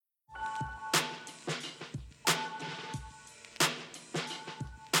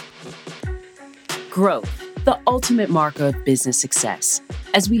Growth, the ultimate marker of business success.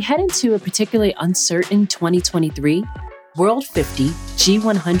 As we head into a particularly uncertain 2023, World 50,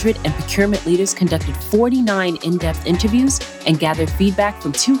 G100, and procurement leaders conducted 49 in-depth interviews and gathered feedback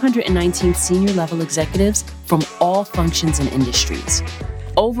from 219 senior-level executives from all functions and industries.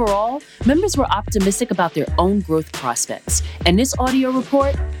 Overall, members were optimistic about their own growth prospects. In this audio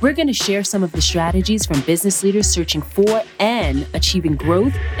report, we're going to share some of the strategies from business leaders searching for and achieving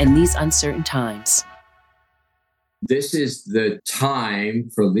growth in these uncertain times. This is the time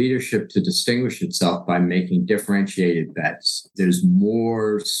for leadership to distinguish itself by making differentiated bets. There's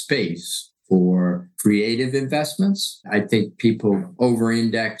more space for creative investments. I think people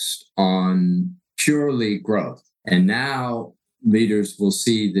over-indexed on purely growth. And now leaders will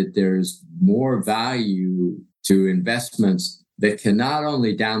see that there's more value to investments that can not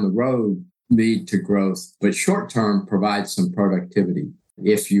only down the road lead to growth, but short-term provide some productivity.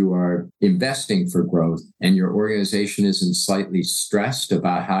 If you are investing for growth and your organization isn't slightly stressed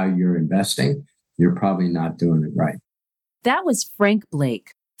about how you're investing, you're probably not doing it right. That was Frank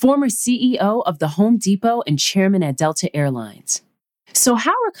Blake, former CEO of the Home Depot and chairman at Delta Airlines. So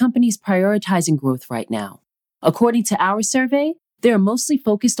how are companies prioritizing growth right now? According to our survey, they are mostly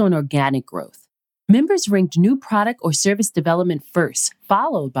focused on organic growth. Members ranked new product or service development first,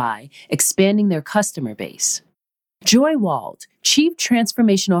 followed by expanding their customer base. Joy Wald, Chief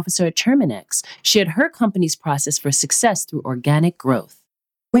Transformation Officer at Terminix, shared her company's process for success through organic growth.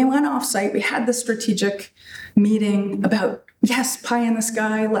 We went off-site. We had the strategic meeting about, yes, pie in the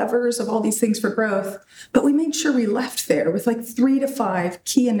sky, levers of all these things for growth, but we made sure we left there with like 3 to 5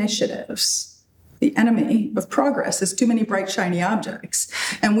 key initiatives. The enemy of progress is too many bright, shiny objects.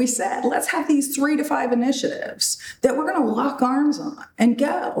 And we said, let's have these 3 to 5 initiatives that we're going to lock arms on and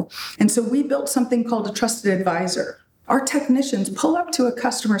go. And so we built something called a trusted advisor. Our technicians pull up to a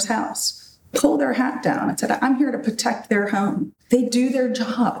customer's house, pull their hat down and said, I'm here to protect their home. They do their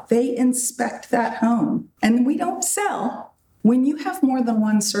job. They inspect that home. And we don't sell. When you have more than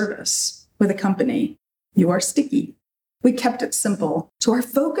one service with a company, you are sticky. We kept it simple. So our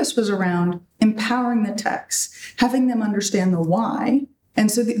focus was around empowering the techs, having them understand the why. And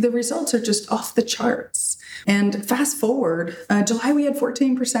so the results are just off the charts. And fast forward, July, we had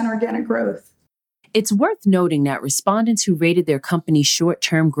 14% organic growth. It's worth noting that respondents who rated their company's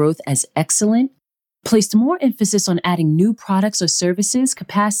short-term growth as excellent placed more emphasis on adding new products or services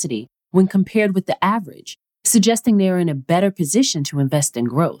capacity when compared with the average, suggesting they are in a better position to invest in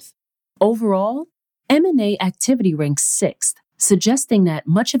growth. Overall, M&A activity ranks 6th, suggesting that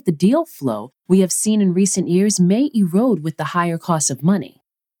much of the deal flow we have seen in recent years may erode with the higher cost of money.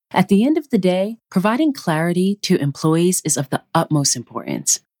 At the end of the day, providing clarity to employees is of the utmost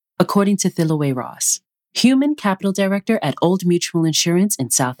importance, according to Thilowe Ross, Human Capital Director at Old Mutual Insurance in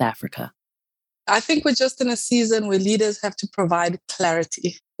South Africa. I think we're just in a season where leaders have to provide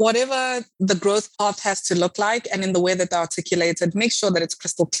clarity. Whatever the growth path has to look like and in the way that they articulate it, make sure that it's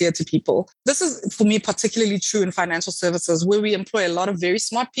crystal clear to people. This is, for me, particularly true in financial services, where we employ a lot of very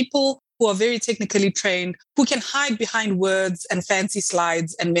smart people who are very technically trained, who can hide behind words and fancy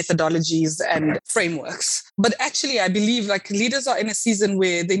slides and methodologies and frameworks. But actually, I believe leaders are in a season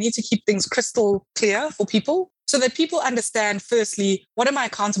where they need to keep things crystal clear for people, so that people understand, firstly, what am I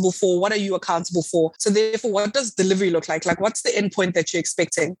accountable for? What are you accountable for? So therefore, what does delivery look like? What's the endpoint that you're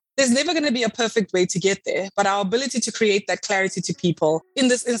expecting? There's never going to be a perfect way to get there, but our ability to create that clarity to people, in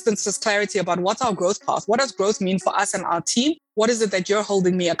this instance, is clarity about what's our growth path? What does growth mean for us and our team? What is it that you're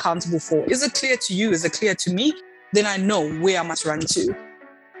holding me accountable for? Is it clear to you? Is it clear to me? Then I know where I must run to.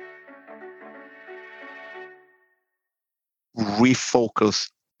 Refocus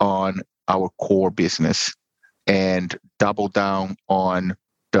on our core business and double down on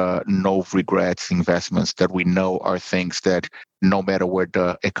the no regrets investments that we know are things that no matter where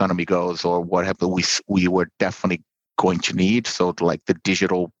the economy goes or what happens, we were definitely going to need. So like the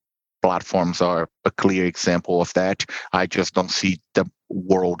digital platforms are a clear example of that. I just don't see the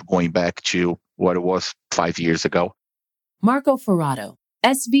world going back to what it was 5 years ago. Marco Ferrato,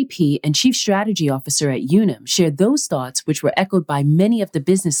 SVP and Chief Strategy Officer at Unum, shared those thoughts, which were echoed by many of the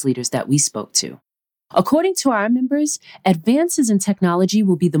business leaders that we spoke to. According to our members, advances in technology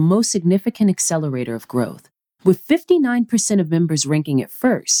will be the most significant accelerator of growth, with 59% of members ranking it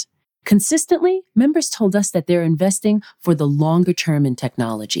first. Consistently, members told us that they're investing for the longer term in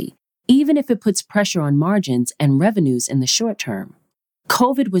technology, even if it puts pressure on margins and revenues in the short term.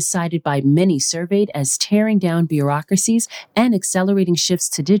 COVID was cited by many surveyed as tearing down bureaucracies and accelerating shifts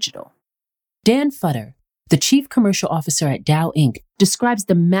to digital. Dan Futter, the Chief Commercial Officer at Dow Inc., describes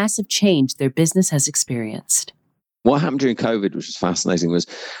the massive change their business has experienced. What happened during COVID, which was fascinating, was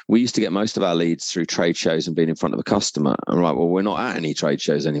we used to get most of our leads through trade shows and being in front of a customer. And well, we're not at any trade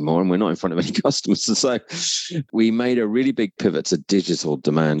shows anymore, and we're not in front of any customers. And so we made a really big pivot to digital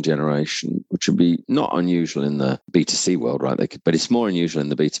demand generation, which would be not unusual in the B2C world, right? But it's more unusual in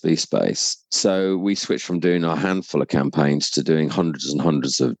the B2B space. So we switched from doing a handful of campaigns to doing hundreds and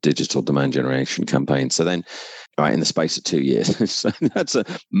hundreds of digital demand generation campaigns. So then, right, in the space of 2 years. So that's a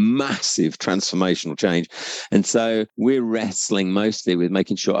massive transformational change. And so we're wrestling mostly with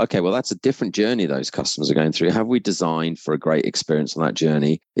making sure, okay, well, that's a different journey those customers are going through. Have we designed for a great experience on that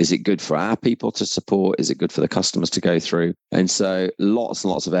journey? Is it good for our people to support? Is it good for the customers to go through? And so lots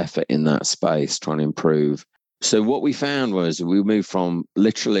and lots of effort in that space trying to improve. So what we found was we moved from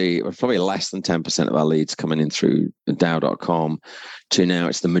literally probably less than 10% of our leads coming in through Dow.com to now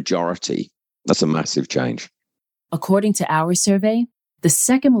it's the majority. That's a massive change. According to our survey, the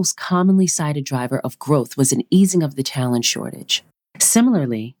second most commonly cited driver of growth was an easing of the talent shortage.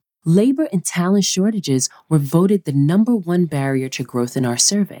 Similarly, labor and talent shortages were voted the number one barrier to growth in our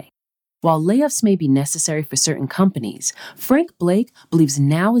survey. While layoffs may be necessary for certain companies, Frank Blake believes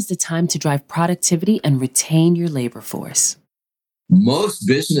now is the time to drive productivity and retain your labor force. Most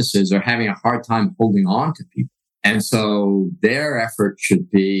businesses are having a hard time holding on to people. And so their effort should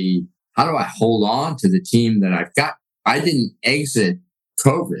be, how do I hold on to the team that I've got? I didn't exit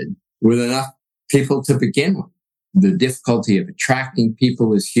COVID with enough people to begin with. The difficulty of attracting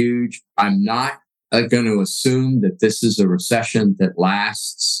people is huge. I'm not going to assume that this is a recession that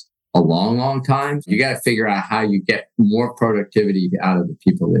lasts a long, long time. You got to figure out how you get more productivity out of the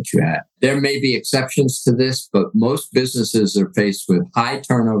people that you have. There may be exceptions to this, but most businesses are faced with high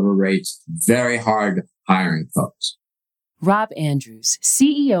turnover rates, very hard hiring folks. Rob Andrews,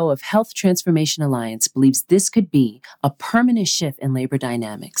 CEO of Health Transformation Alliance, believes this could be a permanent shift in labor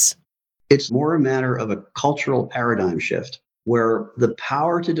dynamics. It's more a matter of a cultural paradigm shift where the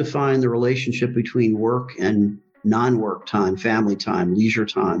power to define the relationship between work and non-work time, family time, leisure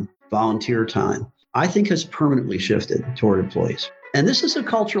time, volunteer time, I think has permanently shifted toward employees. And this is a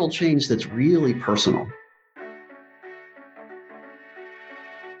cultural change that's really personal.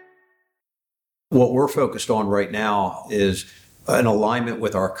 What we're focused on right now is an alignment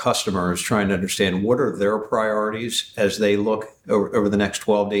with our customers, trying to understand what are their priorities as they look over the next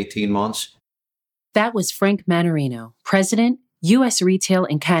 12 to 18 months. That was Frank Mannarino, President, U.S. Retail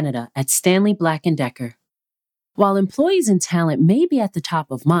and Canada at Stanley Black & Decker. While employees and talent may be at the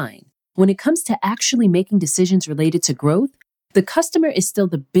top of mind, when it comes to actually making decisions related to growth, the customer is still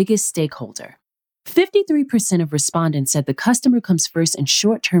the biggest stakeholder. 53% of respondents said the customer comes first in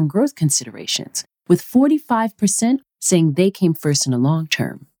short-term growth considerations, with 45% saying they came first in the long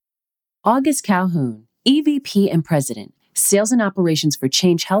term. August Calhoun, EVP and President, Sales and Operations for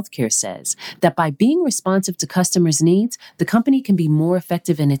Change Healthcare, says that by being responsive to customers' needs, the company can be more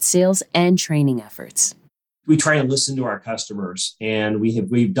effective in its sales and training efforts. We try and listen to our customers, and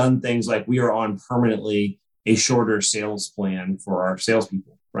we've done things like we are on permanently a shorter sales plan for our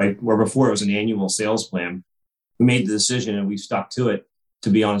salespeople, right? Where before it was an annual sales plan. We made the decision and we stuck to it to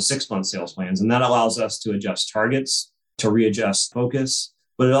be on 6-month sales plans. And that allows us to adjust targets, to readjust focus,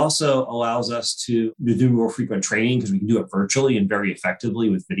 but it also allows us to do more frequent training because we can do it virtually and very effectively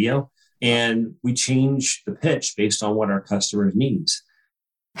with video. And we change the pitch based on what our customers needs.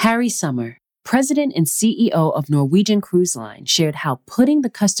 Harry Sommer, President and CEO of Norwegian Cruise Line, shared how putting the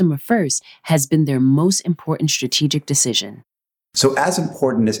customer first has been their most important strategic decision. So as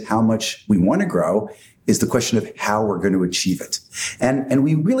important as how much we want to grow is the question of how we're going to achieve it. And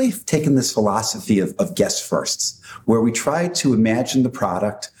we really have taken this philosophy of guest firsts, where we try to imagine the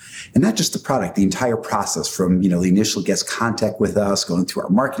product, and not just the product, the entire process from, the initial guest contact with us, going through our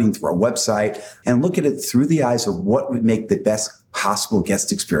marketing, through our website, and look at it through the eyes of what would make the best possible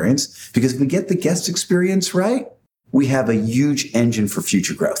guest experience. Because if we get the guest experience right, we have a huge engine for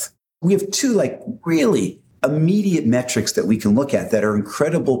future growth. We have two really immediate metrics that we can look at that are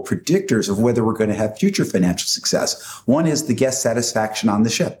incredible predictors of whether we're going to have future financial success. One is the guest satisfaction on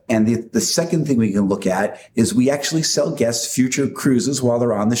the ship. And the second thing we can look at is we actually sell guests future cruises while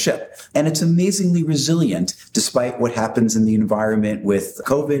they're on the ship. And it's amazingly resilient despite what happens in the environment with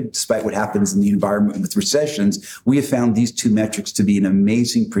COVID, despite what happens in the environment with recessions. We have found these two metrics to be an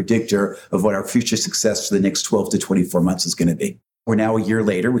amazing predictor of what our future success for the next 12 to 24 months is going to be. We're now a year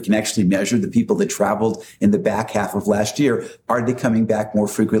later. We can actually measure the people that traveled in the back half of last year. Are they coming back more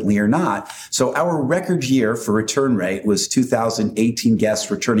frequently or not? So our record year for return rate was 2018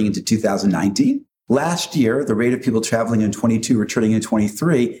 guests returning into 2019. Last year, the rate of people traveling in 22 returning in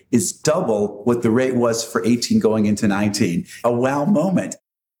 23 is double what the rate was for 18 going into 19. A wow moment.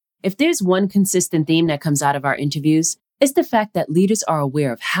 If there's one consistent theme that comes out of our interviews, it's the fact that leaders are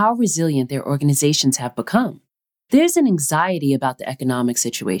aware of how resilient their organizations have become. There's an anxiety about the economic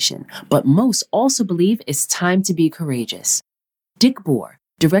situation, but most also believe it's time to be courageous. Dick Bohr,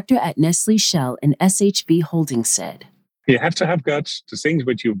 director at Nestle, Shell, and SHV Holdings, said, "You have to have guts to things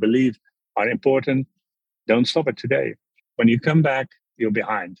which you believe are important. Don't stop it today. When you come back, you're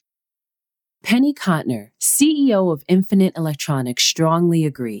behind." Penny Kotner, CEO of Infinite Electronics, strongly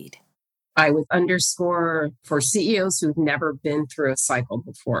agreed. I would underscore for CEOs who've never been through a cycle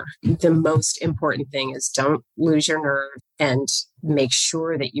before, the most important thing is don't lose your nerve and make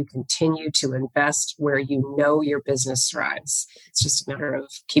sure that you continue to invest where you know your business thrives. It's just a matter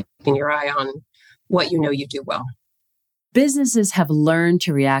of keeping your eye on what you know you do well. Businesses have learned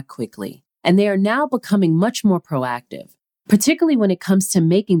to react quickly, and they are now becoming much more proactive, particularly when it comes to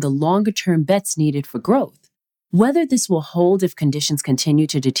making the longer-term bets needed for growth. Whether this will hold if conditions continue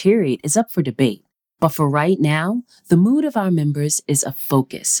to deteriorate is up for debate. But for right now, the mood of our members is of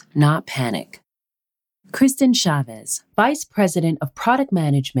focus, not panic. Kristen Chavez, Vice President of Product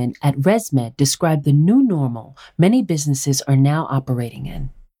Management at ResMed, described the new normal many businesses are now operating in.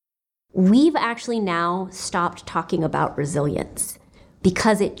 We've actually now stopped talking about resilience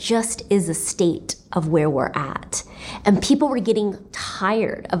because it just is a state of where we're at. And people were getting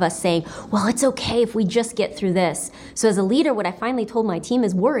tired of us saying, well, it's okay if we just get through this. So as a leader, what I finally told my team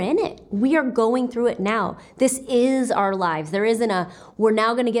is we're in it. We are going through it now. This is our lives. There isn't we're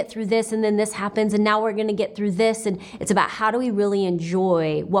now going to get through this and then this happens and now we're going to get through this. And it's about how do we really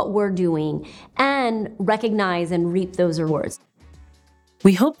enjoy what we're doing and recognize and reap those rewards.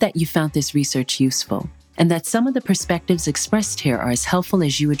 We hope that you found this research useful and that some of the perspectives expressed here are as helpful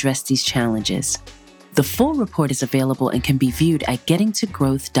as you address these challenges. The full report is available and can be viewed at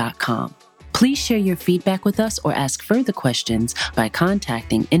gettingtogrowth.com. Please share your feedback with us or ask further questions by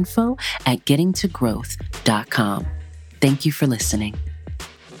contacting info@gettingtogrowth.com. Thank you for listening.